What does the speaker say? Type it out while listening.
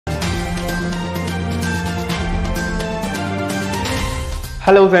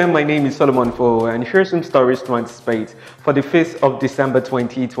Hello there, my name is Solomon Fo, and here's some stories to anticipate for the 5th of December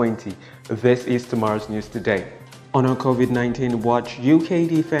 2020. This is tomorrow's news today. On our COVID-19 watch, UK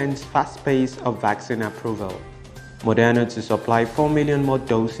defends fast pace of vaccine approval. Moderna to supply 4 million more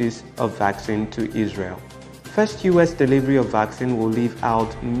doses of vaccine to Israel. First US delivery of vaccine will leave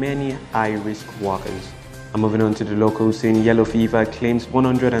out many high-risk workers. And moving on to the local scene, yellow fever claims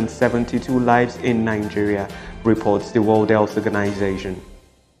 172 lives in Nigeria, reports the World Health Organization.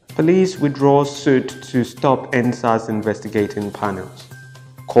 Police withdraw suit to stop NSAS investigating panels.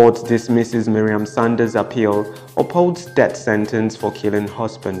 Court dismisses Maryam Sanda's appeal, upholds death sentence for killing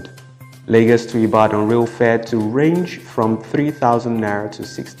husband. Lagos-Ibadan rail fare to range from 3,000 naira to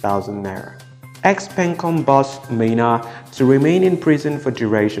 6,000 naira. Ex-Pencom boss Maina to remain in prison for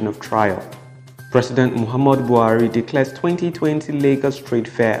duration of trial. President Buhari declares 2020 Lagos trade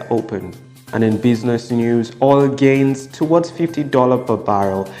fair open. And in business news, oil gains towards $50 per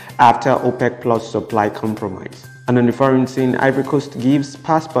barrel after OPEC Plus supply compromise. And on the foreign scene, Ivory Coast gives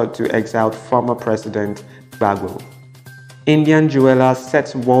passport to exiled former President Gbagbo. Indian jeweler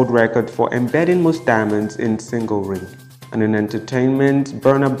sets world record for embedding most diamonds in single ring. And in entertainment,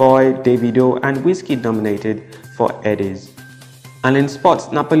 Burna Boy, Davido and Wizkid nominated for Eddies. And in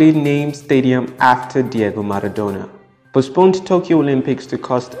sports, Napoli named stadium after Diego Maradona. Postponed Tokyo Olympics to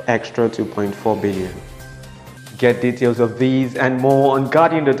cost extra 2.4 billion. Get details of these and more on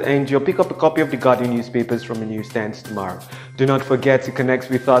Guardian.ng or pick up a copy of the Guardian newspapers from the newsstands tomorrow. Do not forget to connect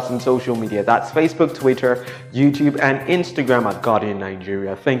with us on social media. That's Facebook, Twitter, YouTube and Instagram at Guardian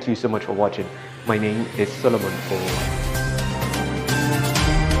Nigeria. Thank you so much for watching. My name is Solomon Fo.